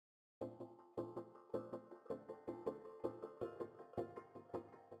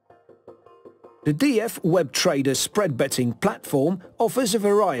The DF Web Trader spread betting platform offers a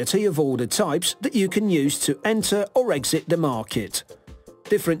variety of order types that you can use to enter or exit the market.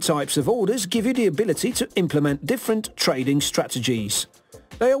 Different types of orders give you the ability to implement different trading strategies.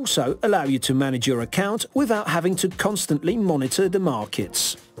 They also allow you to manage your account without having to constantly monitor the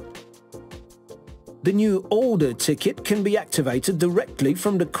markets. The new order ticket can be activated directly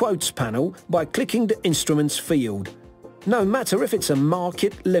from the quotes panel by clicking the instruments field. No matter if it's a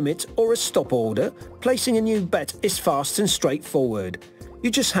market, limit or a stop order, placing a new bet is fast and straightforward. You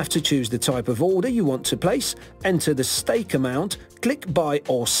just have to choose the type of order you want to place, enter the stake amount, click buy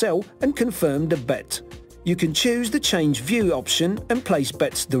or sell and confirm the bet. You can choose the change view option and place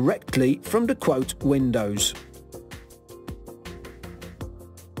bets directly from the quote windows.